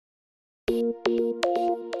Merdeka!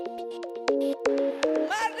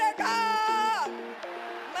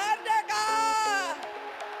 Merdeka!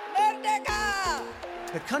 Merdeka!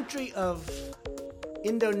 The country of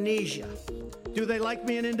Indonesia. Do they like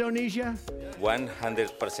me in Indonesia?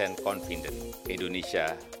 100% confident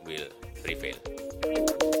Indonesia will prevail.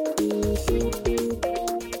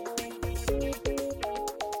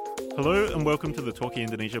 Hello and welcome to the Talking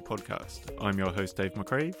Indonesia podcast. I'm your host Dave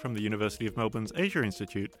McRae from the University of Melbourne's Asia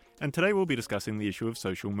Institute, and today we'll be discussing the issue of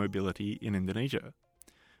social mobility in Indonesia.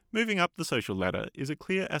 Moving up the social ladder is a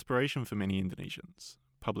clear aspiration for many Indonesians.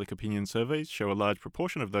 Public opinion surveys show a large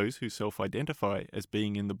proportion of those who self-identify as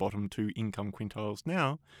being in the bottom 2 income quintiles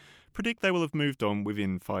now predict they will have moved on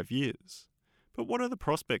within 5 years. But what are the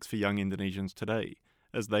prospects for young Indonesians today,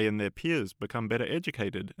 as they and their peers become better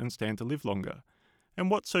educated and stand to live longer? And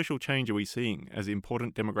what social change are we seeing as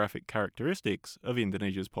important demographic characteristics of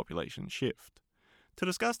Indonesia's population shift? To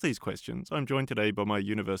discuss these questions, I'm joined today by my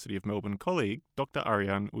University of Melbourne colleague, Dr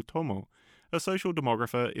Ariane Utomo, a social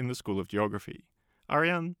demographer in the School of Geography.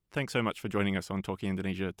 Ariane, thanks so much for joining us on Talking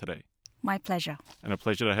Indonesia today. My pleasure. And a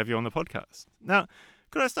pleasure to have you on the podcast. Now,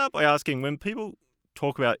 could I start by asking, when people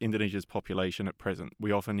talk about Indonesia's population at present,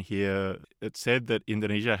 we often hear it said that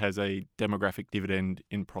Indonesia has a demographic dividend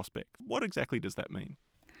in prospect. What exactly does that mean?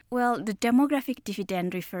 Well, the demographic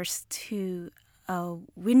dividend refers to a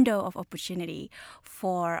window of opportunity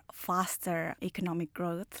for faster economic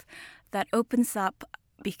growth that opens up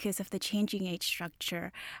because of the changing age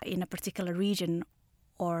structure in a particular region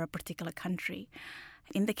or a particular country.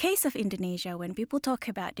 In the case of Indonesia, when people talk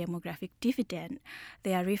about demographic dividend,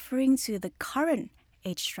 they are referring to the current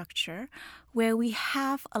age structure where we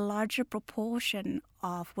have a larger proportion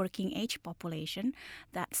of working age population,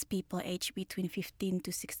 that's people aged between 15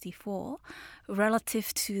 to 64,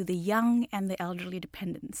 relative to the young and the elderly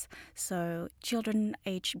dependents. So children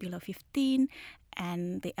aged below 15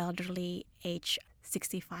 and the elderly aged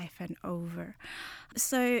 65 and over.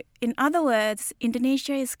 So in other words,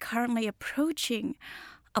 Indonesia is currently approaching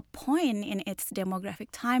a point in its demographic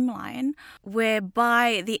timeline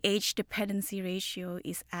whereby the age dependency ratio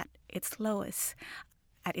is at its lowest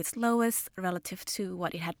relative to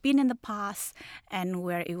what it had been in the past and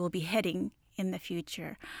where it will be heading in the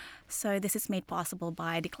future. So this is made possible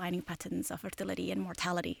by declining patterns of fertility and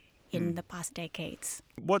mortality in the past decades.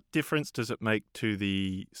 What difference does it make to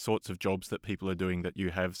the sorts of jobs that people are doing that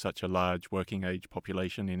you have such a large working age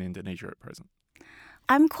population in Indonesia at present?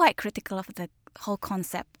 I'm quite critical of the whole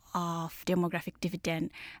concept of demographic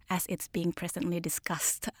dividend as it's being presently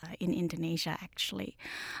discussed in Indonesia, actually.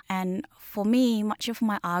 And for me, much of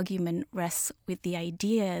my argument rests with the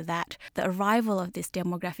idea that the arrival of this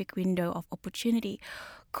demographic window of opportunity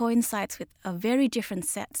coincides with a very different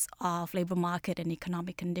sets of labor market and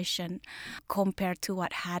economic condition compared to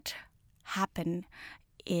what had happened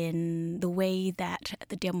in the way that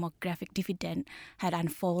the demographic dividend had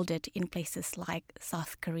unfolded in places like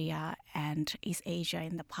South Korea and East Asia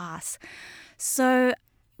in the past. So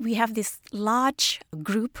we have this large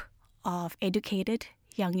group of educated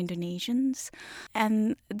young Indonesians,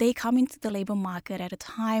 and they come into the labor market at a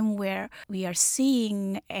time where we are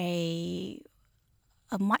seeing a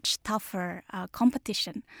much tougher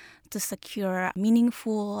competition to secure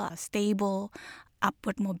meaningful, stable,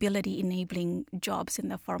 upward mobility enabling jobs in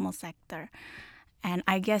the formal sector. And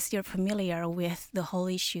I guess you're familiar with the whole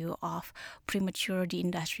issue of premature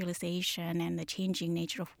deindustrialization and the changing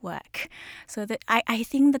nature of work. So that I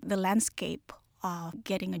think that the landscape of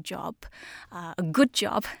getting a job, a good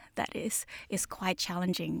job that is quite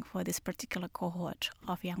challenging for this particular cohort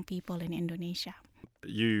of young people in Indonesia.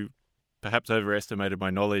 You perhaps overestimated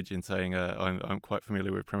my knowledge in saying I'm quite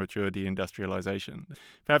familiar with premature deindustrialization.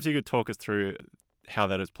 Perhaps you could talk us through how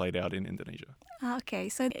that has played out in Indonesia. Okay,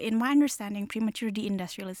 so in my understanding, premature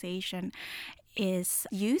deindustrialization is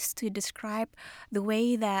used to describe the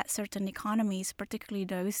way that certain economies, particularly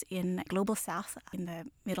those in global south, in the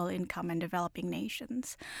middle income and developing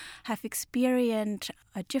nations, have experienced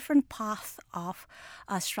a different path of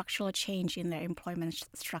structural change in their employment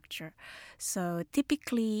structure. So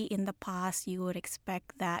typically in the past, you would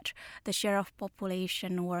expect that the share of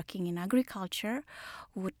population working in agriculture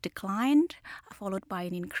would decline, followed by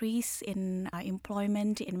an increase in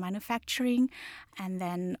employment in manufacturing, and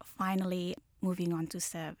then finally moving on to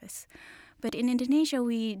service. But in Indonesia,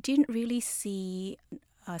 we didn't really see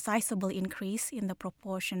a sizable increase in the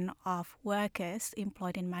proportion of workers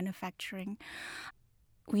employed in manufacturing.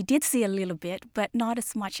 We did see a little bit, but not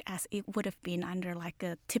as much as it would have been under like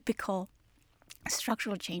a typical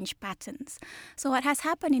structural change patterns. So what has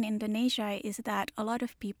happened in Indonesia is that a lot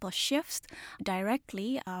of people shift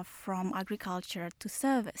directly from agriculture to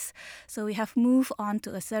service. So we have moved on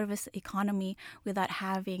to a service economy without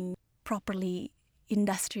having properly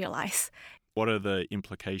industrialized. What are the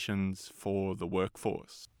implications for the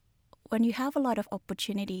workforce? When you have a lot of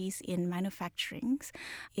opportunities in manufacturing,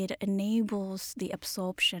 it enables the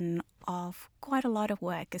absorption of quite a lot of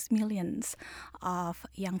work, as millions of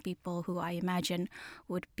young people who I imagine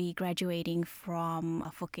would be graduating from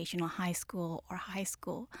a vocational high school or high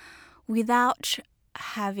school. Without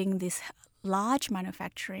having this large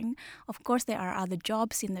manufacturing, of course there are other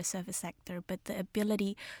jobs in the service sector, but the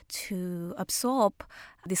ability to absorb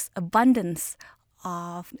this abundance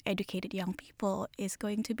of educated young people is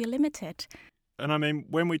going to be limited. And I mean,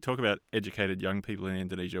 when we talk about educated young people in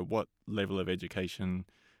Indonesia, what level of education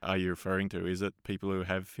are you referring to? Is it people who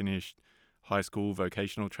have finished high school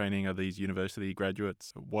vocational training? Are these university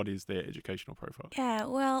graduates? What is their educational profile? Yeah,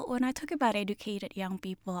 well, when I talk about educated young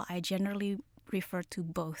people, I generally refer to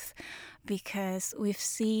both, because we've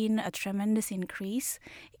seen a tremendous increase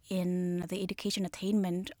in the education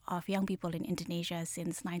attainment of young people in Indonesia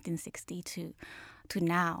since 1960 to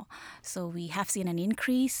now. So we have seen an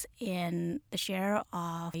increase in the share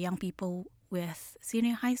of young people with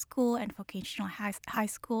senior high school and vocational high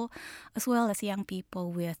school, as well as young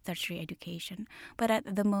people with tertiary education. But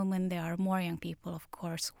at the moment, there are more young people, of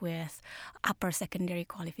course, with upper secondary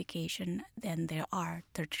qualification than there are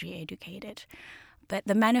tertiary educated. But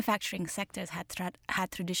the manufacturing sectors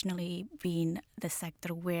had traditionally been the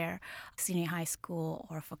sector where senior high school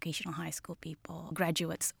or vocational high school people,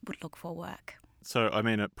 graduates, would look for work. So, I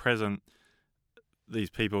mean, at present, these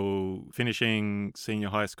people finishing senior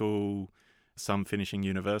high school, some finishing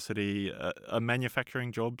university, are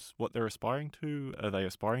manufacturing jobs what they're aspiring to? Are they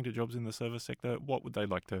aspiring to jobs in the service sector? What would they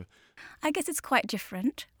like to? I guess it's quite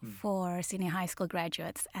different for senior high school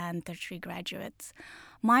graduates and tertiary graduates.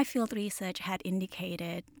 My field research had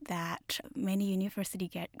indicated that many university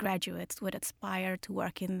graduates would aspire to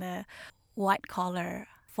work in the white-collar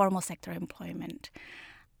formal sector employment.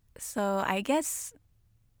 So I guess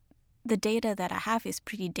the data that I have is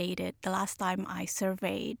pretty dated. The last time I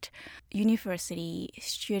surveyed university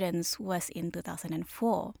students was in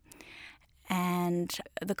 2004. And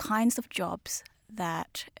the kinds of jobs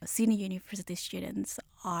that senior university students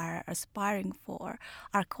are aspiring for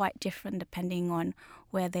are quite different depending on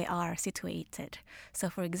where they are situated. So,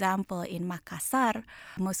 for example, in Makassar,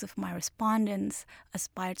 most of my respondents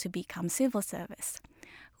aspire to become civil service.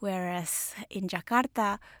 Whereas in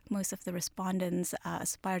Jakarta, most of the respondents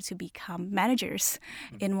aspire to become managers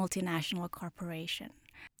in multinational corporation.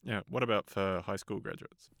 Yeah. What about for high school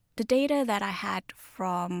graduates? The data that I had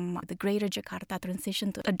from the Greater Jakarta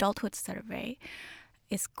Transition to Adulthood Survey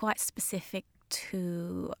is quite specific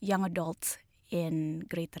to young adults in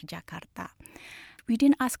Greater Jakarta. We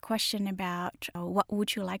didn't ask a question about what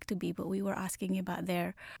would you like to be, but we were asking about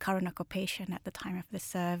their current occupation at the time of the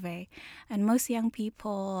survey. And most young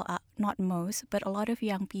people, not most, but a lot of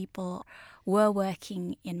young people were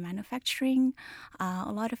working in manufacturing.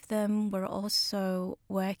 A lot of them were also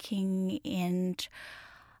working in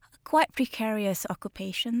quite precarious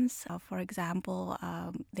occupations. For example,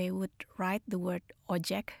 they would write the word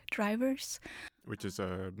ojek drivers. Which is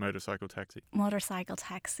a motorcycle taxi. Motorcycle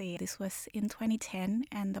taxi. This was in 2010,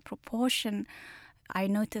 and the proportion, I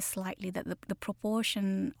noticed slightly that the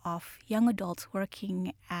proportion of young adults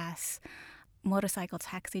working as motorcycle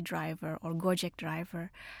taxi driver or Gojek driver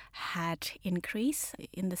had increased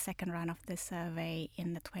in the second round of the survey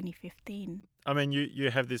in the 2015. I mean, you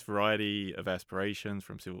have this variety of aspirations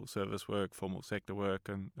from civil service work, formal sector work,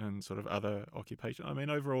 and sort of other occupation. I mean,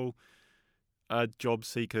 overall, are job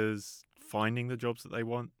seekers finding the jobs that they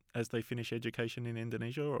want as they finish education in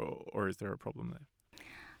Indonesia, or is there a problem there?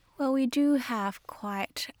 Well, we do have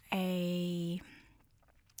quite a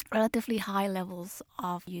relatively high levels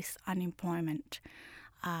of youth unemployment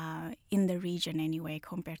in the region anyway,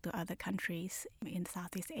 compared to other countries in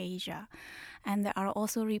Southeast Asia. And there are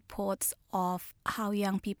also reports of how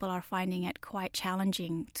young people are finding it quite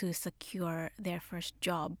challenging to secure their first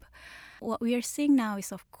job. What we are seeing now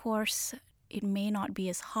is, of course, it may not be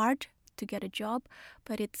as hard to get a job,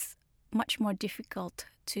 but it's much more difficult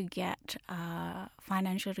to get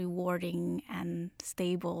financially rewarding and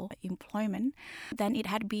stable employment than it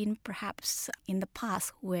had been perhaps in the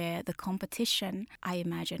past, where the competition, I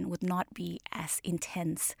imagine, would not be as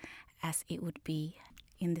intense as it would be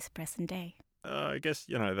in this present day. I guess,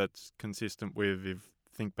 that's consistent with, if you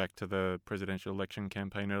think back to the presidential election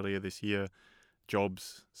campaign earlier this year,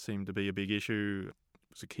 jobs seemed to be a big issue.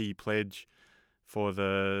 It was a key pledge. for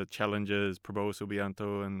the challengers, Prabowo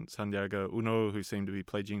Subianto and Sandiaga Uno, who seem to be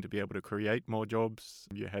pledging to be able to create more jobs.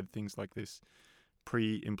 You had things like this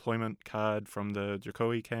pre-employment card from the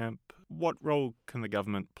Jokowi camp. What role can the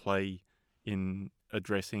government play in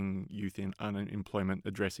addressing youth in unemployment,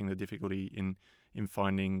 addressing the difficulty in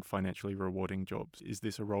finding financially rewarding jobs? Is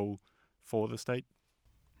this a role for the state?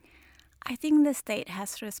 I think the state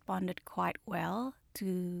has responded quite well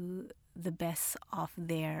to the best of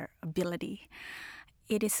their ability.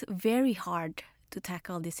 It is very hard to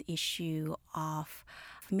tackle this issue of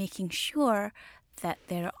making sure that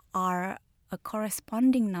there are a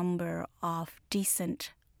corresponding number of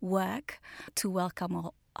decent work to welcome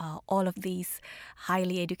all of these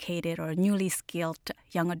highly educated or newly skilled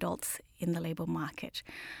young adults in the labor market.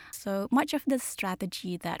 So much of the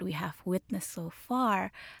strategy that we have witnessed so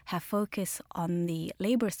far have focused on the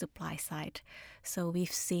labor supply side. So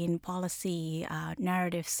we've seen policy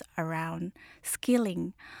narratives around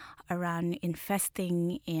skilling, around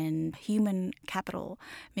investing in human capital,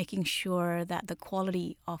 making sure that the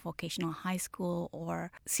quality of vocational high school or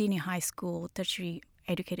senior high school, tertiary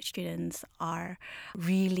educated students are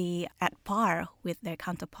really at par with their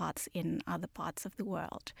counterparts in other parts of the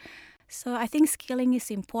world. So I think skilling is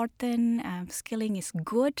important, skilling is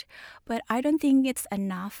good, but I don't think it's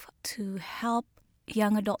enough to help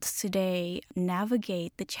young adults today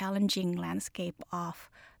navigate the challenging landscape of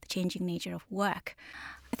the changing nature of work.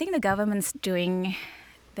 I think the government's doing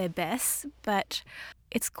their best, but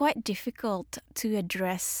it's quite difficult to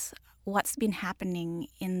address what's been happening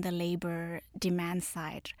in the labor demand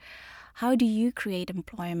side. How do you create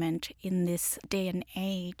employment in this day and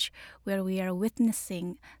age where we are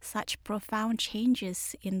witnessing such profound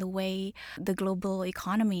changes in the way the global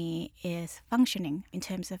economy is functioning in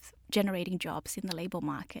terms of generating jobs in the labor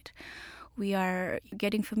market? We are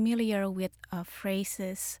getting familiar with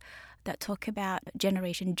phrases that talk about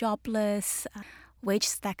generation jobless, wage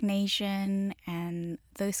stagnation, and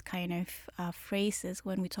those kind of phrases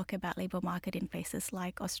when we talk about labor market in places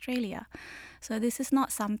like Australia. So this is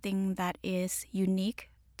not something that is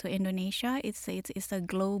unique to Indonesia. It's a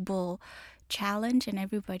global challenge, and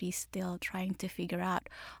everybody's still trying to figure out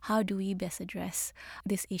how do we best address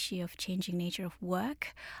this issue of changing nature of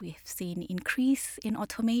work. We've seen increase in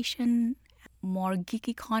automation, more gig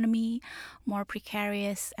economy, more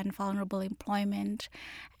precarious and vulnerable employment.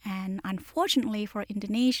 And unfortunately for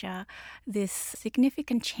Indonesia, this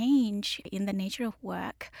significant change in the nature of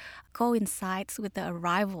work coincides with the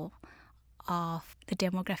arrival of the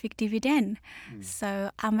demographic dividend. So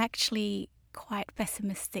I'm actually quite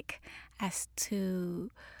pessimistic as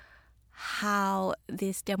to how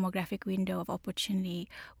this demographic window of opportunity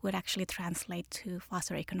would actually translate to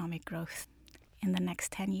faster economic growth in the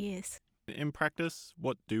next 10 years. In practice,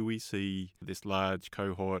 what do we see this large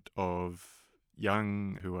cohort of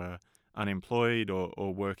young who are unemployed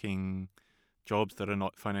or working jobs that are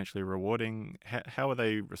not financially rewarding? How are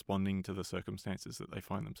they responding to the circumstances that they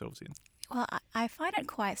find themselves in? Well, I find it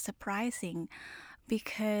quite surprising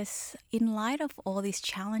because in light of all these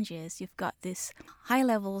challenges, you've got these high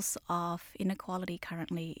levels of inequality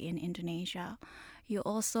currently in Indonesia. You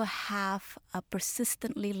also have a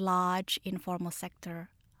persistently large informal sector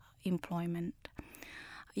employment.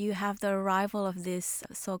 You have the arrival of this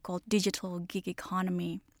so-called digital gig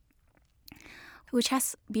economy, which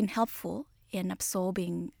has been helpful in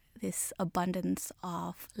absorbing this abundance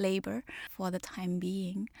of labor for the time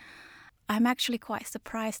being. I'm actually quite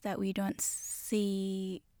surprised that we don't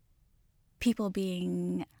see people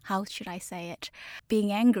being, how should I say it,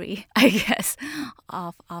 being angry, I guess,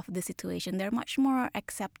 of the situation. They're much more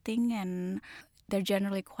accepting, and they're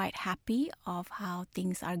generally quite happy of how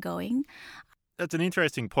things are going. That's an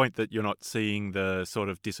interesting point that you're not seeing the sort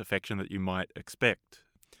of disaffection that you might expect.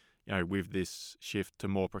 You know, with this shift to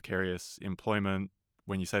more precarious employment,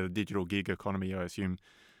 when you say the digital gig economy, I assume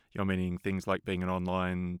you're meaning things like being an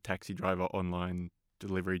online taxi driver, online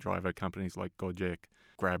delivery driver, companies like Gojek,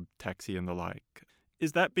 Grab Taxi and the like.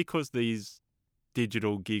 Is that because these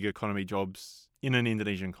digital gig economy jobs in an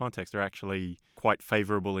Indonesian context are actually quite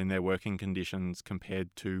favourable in their working conditions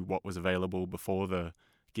compared to what was available before the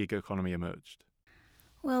gig economy emerged?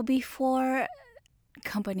 Well, before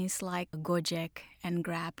companies like Gojek and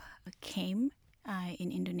Grab came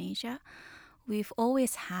in Indonesia, we've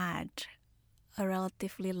always had a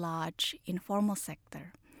relatively large informal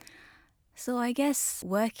sector. So I guess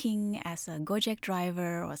working as a Gojek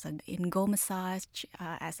driver or in Go Massage,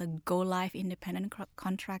 as a Go Life independent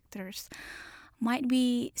contractors might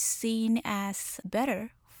be seen as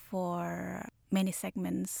better for many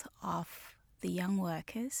segments of the young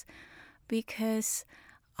workers because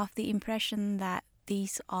of the impression that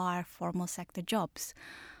these are formal sector jobs.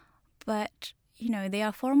 But, they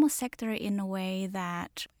are formal sector in a way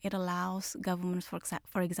that it allows governments,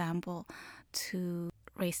 for example, to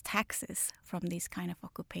raise taxes from these kind of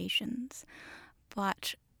occupations.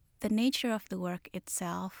 But the nature of the work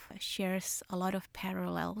itself shares a lot of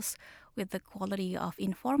parallels with the quality of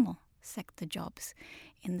informal sector jobs,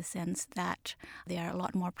 in the sense that they are a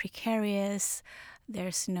lot more precarious.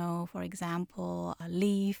 There's no, for example,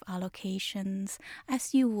 leave allocations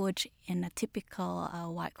as you would in a typical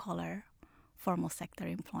white-collar formal sector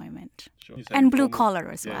employment. Sure. And blue-collar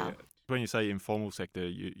as well. Yeah. When you say informal sector,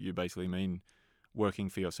 you basically mean working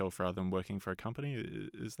for yourself rather than working for a company.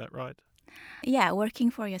 Is that right? Yeah,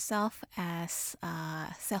 working for yourself as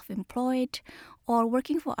self-employed or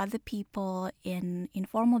working for other people in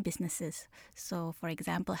informal businesses. So, for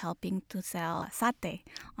example, helping to sell satay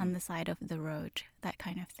on the side of the road, that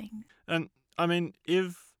kind of thing. And, I mean,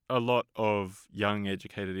 if a lot of young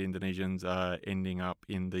educated Indonesians are ending up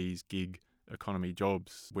in these gig economy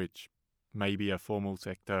jobs, which maybe a formal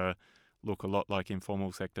sector look a lot like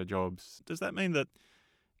informal sector jobs, does that mean that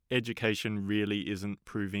education really isn't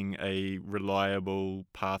proving a reliable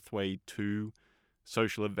pathway to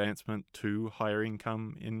social advancement, to higher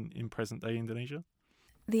income in present-day Indonesia?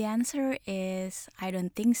 The answer is I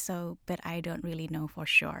don't think so, but I don't really know for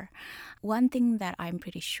sure. One thing that I'm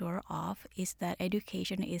pretty sure of is that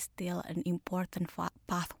education is still an important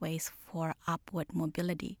pathway for upward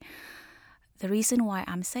mobility. The reason why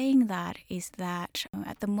I'm saying that is that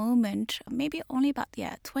at the moment, maybe only about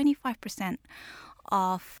 25%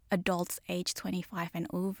 of adults aged 25 and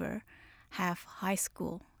over have high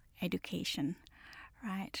school education,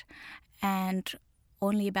 right? And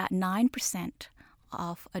only about 9%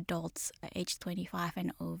 of adults aged 25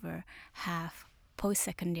 and over have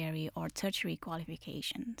post-secondary or tertiary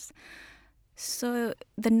qualifications. So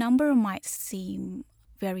the number might seem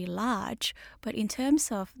very large, but in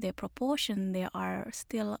terms of their proportion, they are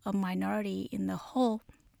still a minority in the whole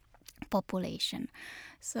population.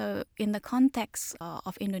 So in the context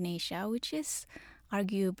of Indonesia, which is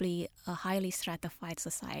arguably a highly stratified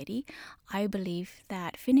society, I believe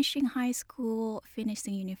that finishing high school,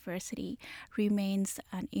 finishing university remains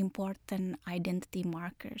an important identity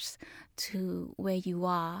markers to where you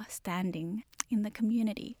are standing in the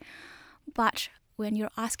community. But when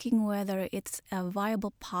you're asking whether it's a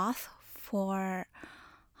viable path for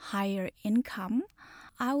higher income,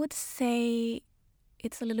 I would say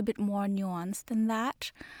it's a little bit more nuanced than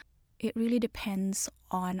that. It really depends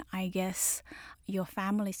on, I guess, your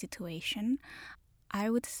family situation.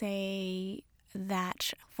 I would say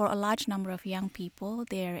that for a large number of young people,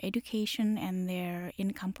 their education and their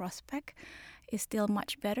income prospect is still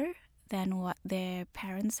much better than what their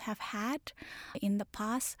parents have had in the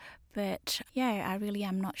past. But I really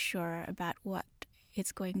am not sure about what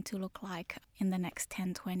it's going to look like in the next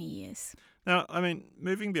 10, 20 years. Now, I mean,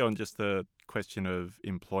 moving beyond just the question of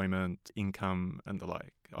employment, income and the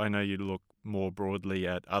like, I know you look more broadly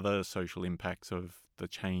at other social impacts of the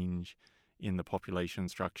change in the population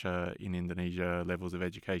structure in Indonesia, levels of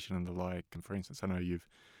education and the like. And for instance, I know you've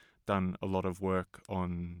done a lot of work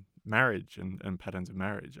on marriage and patterns of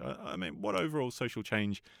marriage. I mean, what overall social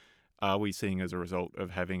change are we seeing as a result of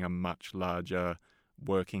having a much larger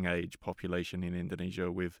working age population in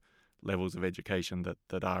Indonesia with levels of education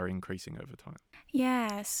that are increasing over time?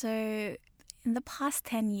 Yeah, so in the past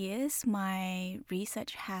 10 years, my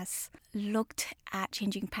research has looked at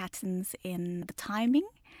changing patterns in the timing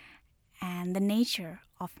and the nature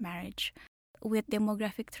of marriage. With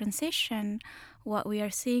demographic transition, what we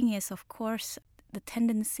are seeing is, of course, the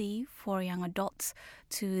tendency for young adults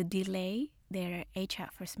to delay their age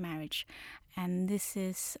at first marriage. And this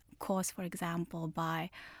is caused, for example, by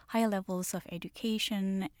higher levels of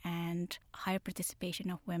education and higher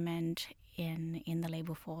participation of women in the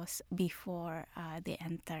labor force before they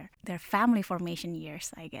enter their family formation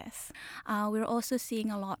years, I guess. We're also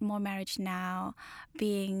seeing a lot more marriage now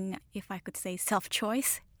being, if I could say,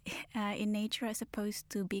 self-choice in nature as opposed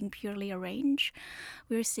to being purely arranged.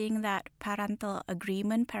 We're seeing that parental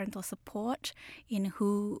agreement, parental support in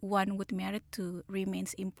who one would marry to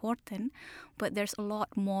remains important, but there's a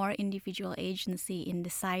lot more individual agency in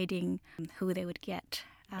deciding who they would get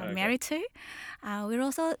married to. We're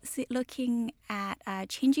also looking at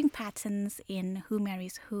changing patterns in who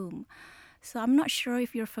marries whom. So I'm not sure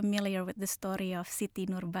if you're familiar with the story of Siti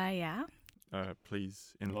Nurbaya.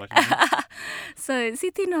 Please enlighten me. So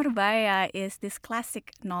Siti Nurbaya is this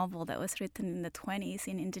classic novel that was written in the 1920s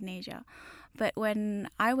in Indonesia. But when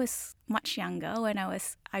I was much younger,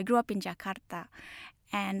 I grew up in Jakarta,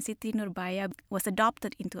 And Siti Nurbaya was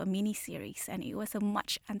adopted into a mini-series, and it was a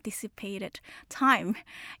much anticipated time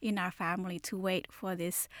in our family to wait for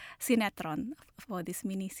this sinetron, for this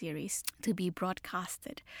mini-series to be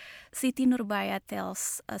broadcasted. Siti Nurbaya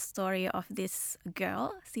tells a story of this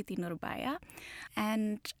girl, Siti Nurbaya,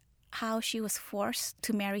 and how she was forced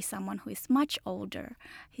to marry someone who is much older.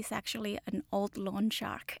 He's actually an old loan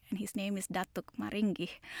shark, and his name is Datuk Maringgi.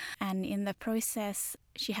 And in the process,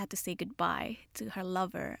 she had to say goodbye to her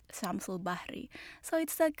lover, Samsul Bahri. So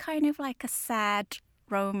it's a kind of like a sad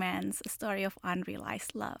romance, a story of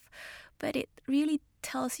unrealized love. But it really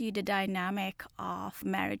tells you the dynamic of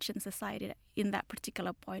marriage and society in that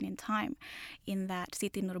particular point in time, in that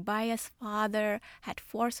Siti Nurbaya's father had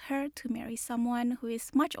forced her to marry someone who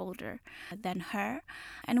is much older than her.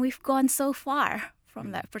 And we've gone so far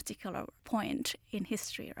from that particular point in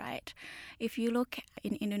history, right? If you look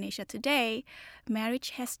in Indonesia today,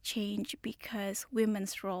 marriage has changed because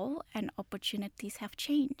women's role and opportunities have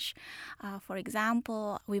changed. For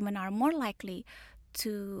example, women are more likely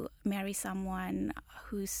to marry someone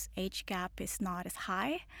whose age gap is not as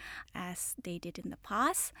high as they did in the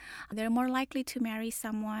past. They're more likely to marry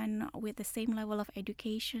someone with the same level of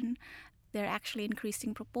education. There are actually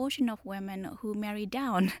increasing proportion of women who marry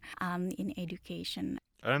down in education.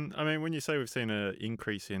 And I mean, when you say we've seen an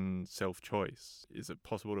increase in self-choice, is it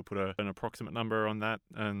possible to put an approximate number on that?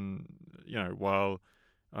 And, while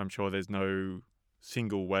I'm sure there's no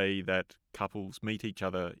single way that couples meet each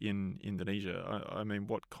other in Indonesia, I mean,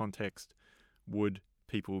 what context would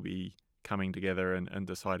people be coming together and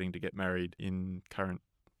deciding to get married in current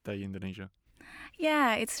day Indonesia?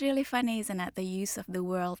 Yeah, it's really funny, isn't it, the use of the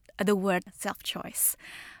word self-choice.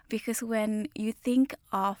 Because when you think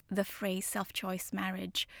of the phrase self-choice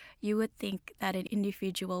marriage, you would think that an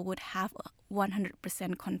individual would have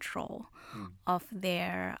 100% control of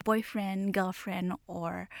their boyfriend, girlfriend,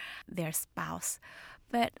 or their spouse.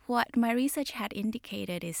 But what my research had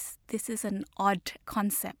indicated is this is an odd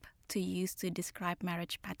concept to use to describe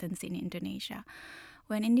marriage patterns in Indonesia.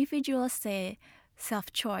 When individuals say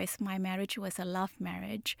self-choice, my marriage was a love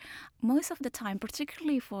marriage, most of the time,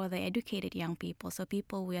 particularly for the educated young people, so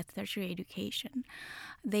people with tertiary education,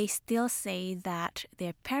 they still say that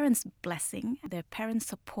their parents' blessing, their parents'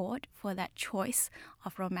 support for that choice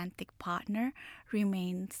of romantic partner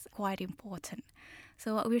remains quite important.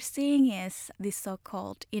 So what we're seeing is this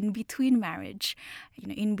so-called in-between marriage,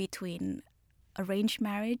 in between arranged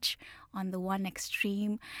marriage on the one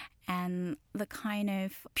extreme and the kind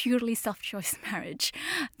of purely self-choice marriage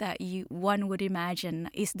that one would imagine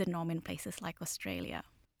is the norm in places like Australia.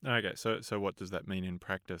 Okay, so what does that mean in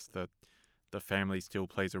practice? That the family still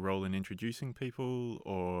plays a role in introducing people,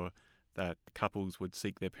 or that couples would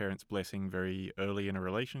seek their parents' blessing very early in a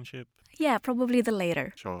relationship? Yeah, probably the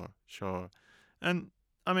later. Sure. And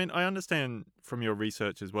I mean, I understand from your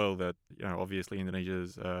research as well that, obviously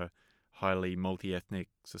Indonesia's highly multi-ethnic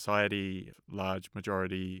society, large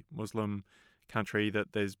majority Muslim country,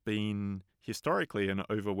 that there's been historically an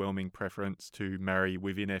overwhelming preference to marry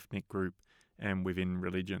within ethnic group and within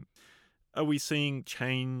religion. Are we seeing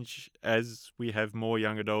change as we have more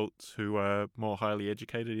young adults who are more highly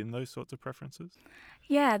educated in those sorts of preferences?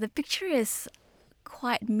 Yeah, the picture is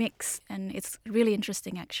quite mixed, and it's really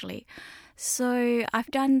interesting actually. So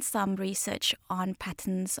I've done some research on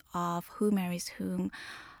patterns of who marries whom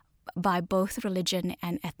by both religion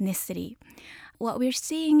and ethnicity. What we're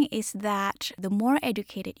seeing is that the more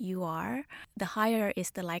educated you are, the higher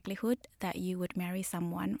is the likelihood that you would marry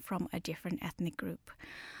someone from a different ethnic group.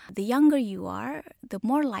 The younger you are, the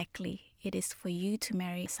more likely it is for you to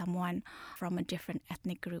marry someone from a different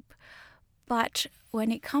ethnic group. But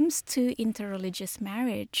when it comes to interreligious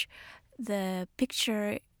marriage, the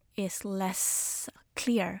picture is less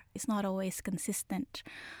clear. It's not always consistent.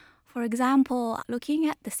 For example, looking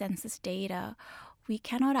at the census data, we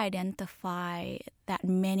cannot identify that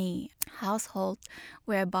many households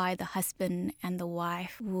whereby the husband and the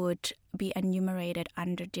wife would be enumerated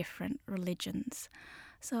under different religions.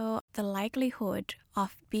 So the likelihood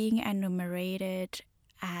of being enumerated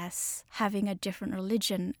as having a different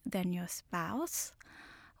religion than your spouse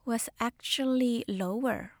was actually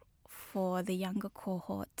lower for the younger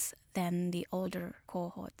cohorts than the older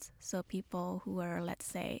cohorts. So people who were, let's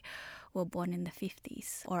say, were born in the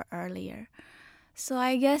 50s or earlier. So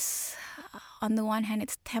I guess on the one hand,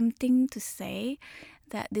 it's tempting to say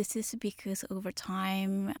that this is because over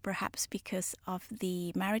time, perhaps because of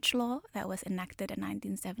the marriage law that was enacted in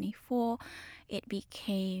 1974, it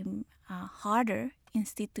became harder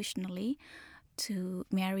institutionally to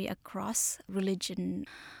marry across religion.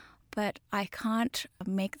 But I can't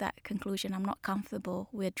make that conclusion. I'm not comfortable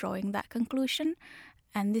with drawing that conclusion.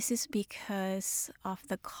 And this is because of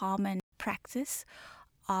the common practice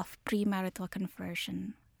of premarital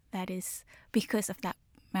conversion. That is, because of that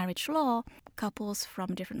marriage law, couples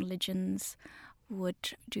from different religions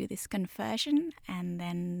would do this conversion, and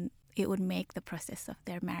then it would make the process of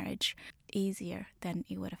their marriage easier than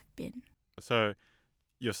it would have been. So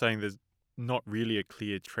you're saying there's not really a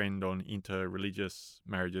clear trend on interreligious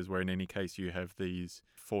marriages, where in any case you have these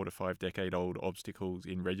 4 to 5 decade old obstacles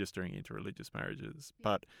in registering interreligious marriages.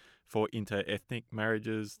 But for inter-ethnic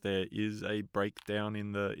marriages, there is a breakdown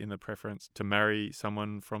in the preference to marry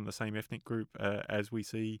someone from the same ethnic group as we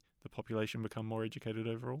see the population become more educated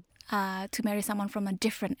overall? To marry someone from a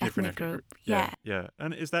different ethnic group. Yeah.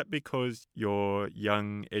 And is that because your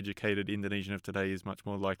young, educated Indonesian of today is much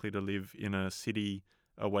more likely to live in a city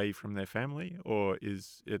away from their family, or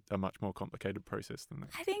is it a much more complicated process than that?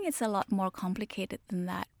 I think it's a lot more complicated than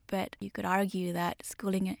that, but you could argue that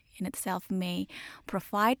schooling in itself may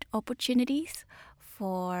provide opportunities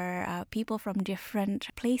for people from different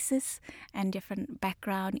places and different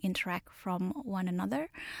background interact from one another.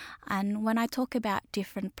 And when I talk about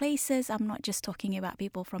different places, I'm not just talking about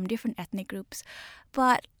people from different ethnic groups,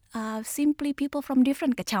 but simply people from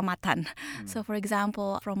different kecamatan. So, for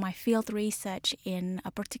example, from my field research in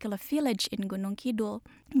a particular village in Gunung Kidul,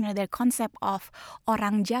 their concept of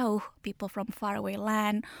orang jauh, people from faraway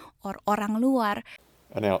land, or orang luar,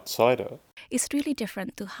 an outsider, is really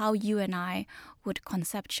different to how you and I would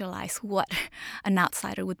conceptualize what an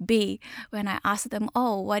outsider would be. When I ask them,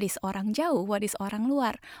 oh, what is orang jauh? What is orang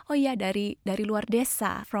luar? Oh yeah, dari luar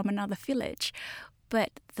desa, from another village.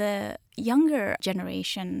 But the younger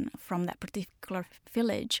generation from that particular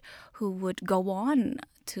village who would go on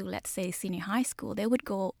to, let's say, senior high school, they would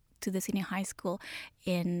go to the senior high school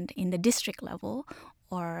in the district level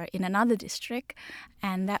or in another district,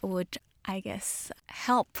 and that would, I guess,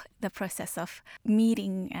 help the process of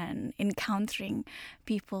meeting and encountering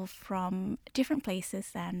people from different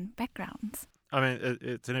places and backgrounds. I mean,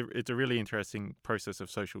 it's a really interesting process of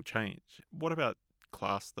social change. What about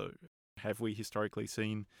class, though? Have we historically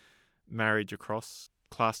seen marriage across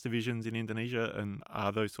class divisions in Indonesia, and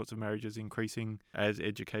are those sorts of marriages increasing as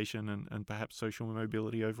education and perhaps social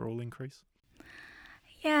mobility overall increase?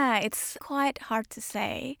 Yeah, it's quite hard to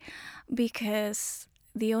say, because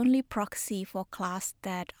the only proxy for class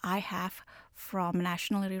that I have from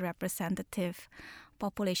nationally representative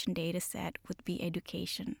population data set would be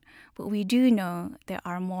education. But we do know there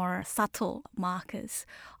are more subtle markers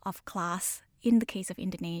of class in the case of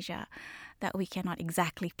Indonesia that we cannot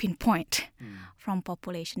exactly pinpoint from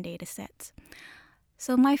population data sets.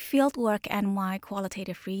 So my fieldwork and my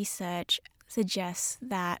qualitative research suggests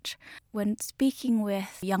that when speaking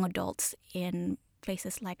with young adults in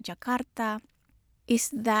places like Jakarta,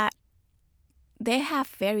 is that they have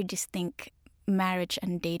very distinct marriage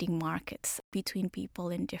and dating markets between people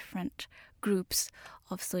in different groups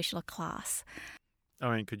of social class.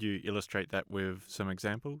 I mean, could you illustrate that with some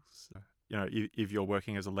examples? You know, if you're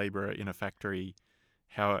working as a labourer in a factory,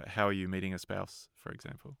 how are you meeting a spouse, for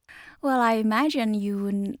example? Well, I imagine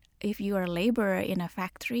if you are a labourer in a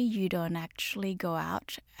factory, you don't actually go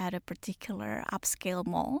out at a particular upscale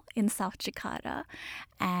mall in South Jakarta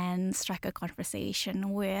and strike a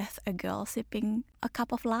conversation with a girl sipping a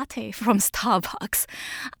cup of latte from Starbucks.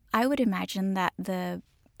 I would imagine that the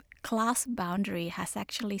class boundary has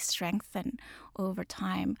actually strengthened over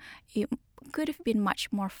time. It could have been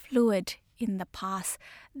much more fluid in the past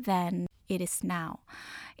than it is now.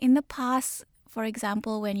 In the past, for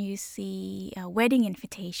example, when you see wedding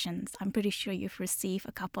invitations, I'm pretty sure you've received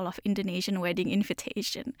a couple of Indonesian wedding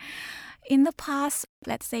invitations. In the past,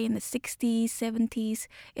 let's say in the 60s, 70s,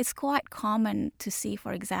 it's quite common to see,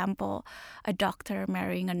 for example, a doctor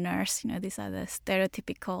marrying a nurse. You know, these are the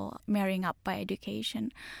stereotypical marrying up by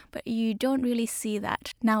education. But you don't really see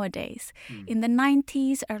that nowadays. In the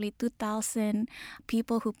 90s, early 2000s,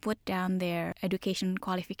 people who put down their education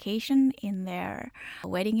qualification in their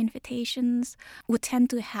wedding invitations would tend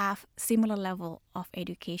to have similar level of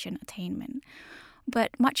education attainment.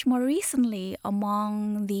 But much more recently,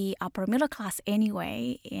 among the upper middle class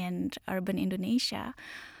anyway in urban Indonesia,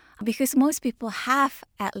 because most people have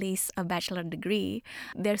at least a bachelor degree,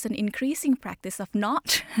 there's an increasing practice of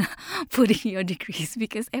not putting your degrees,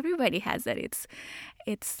 because everybody has that.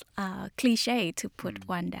 It's cliche to put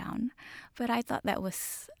one down. But I thought that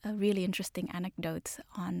was a really interesting anecdote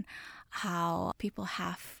on how people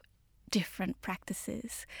have different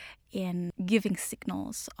practices in giving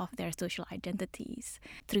signals of their social identities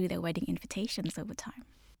through their wedding invitations over time.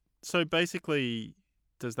 So basically,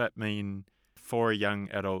 does that mean for a young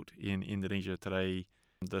adult in Indonesia today,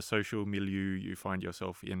 the social milieu you find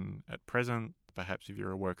yourself in at present, perhaps if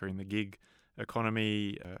you're a worker in the gig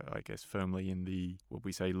economy, I guess firmly in the, what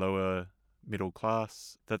we say, lower middle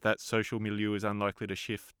class, that social milieu is unlikely to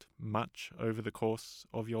shift much over the course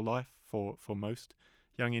of your life for most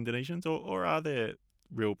young Indonesians? Or are there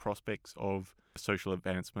real prospects of social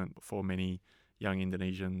advancement for many young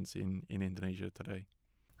Indonesians in Indonesia today?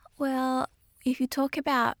 Well, if you talk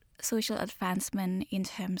about social advancement in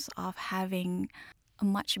terms of having a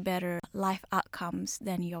much better life outcomes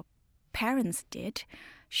than your parents did,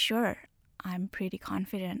 sure, I'm pretty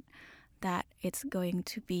confident that it's going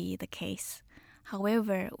to be the case.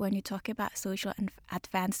 However, when you talk about social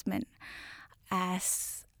advancement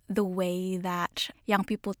as the way that young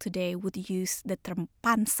people today would use the term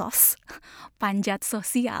pansos, panjat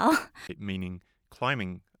sosial. Meaning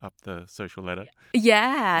climbing up the social ladder.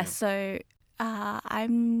 Yeah. So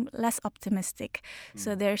I'm less optimistic.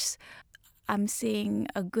 So I'm seeing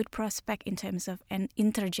a good prospect in terms of an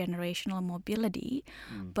intergenerational mobility.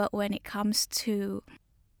 But when it comes to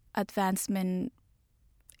advancement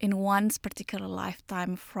in one's particular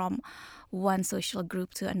lifetime from one social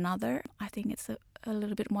group to another, I think it's a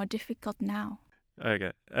little bit more difficult now.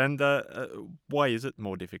 Okay. And why is it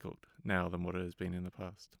more difficult now than what it has been in the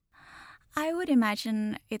past? I would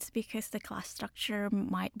imagine it's because the class structure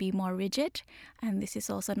might be more rigid, and this is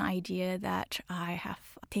also an idea that I have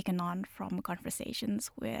taken on from conversations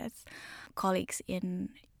with colleagues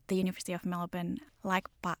in the University of Melbourne, like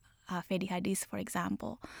Pak Setijadi, for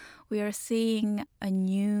example. We are seeing a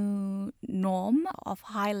new norm of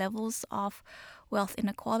high levels of wealth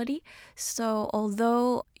inequality. So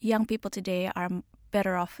although young people today are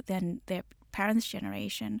better off than their parents'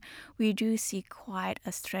 generation, we do see quite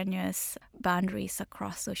a strenuous boundaries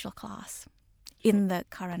across social class in the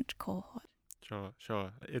current cohort.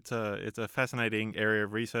 Sure. It's a fascinating area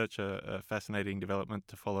of research, a fascinating development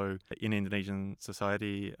to follow in Indonesian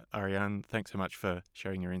society. Ariane, thanks so much for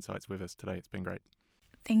sharing your insights with us today. It's been great.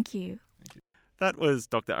 Thank you. That was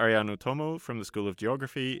Dr Ariane Utomo from the School of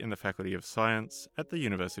Geography in the Faculty of Science at the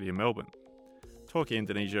University of Melbourne. Talking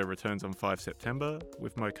Indonesia returns on 5 September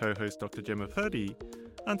with my co-host Dr Jemma Purdey.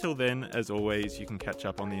 Until then, as always, you can catch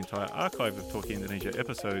up on the entire archive of Talking Indonesia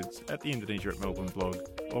episodes at the Indonesia at Melbourne blog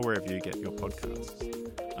or wherever you get your podcasts.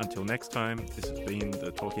 Until next time, this has been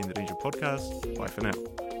the Talking Indonesia podcast. Bye for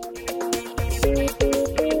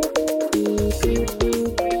now.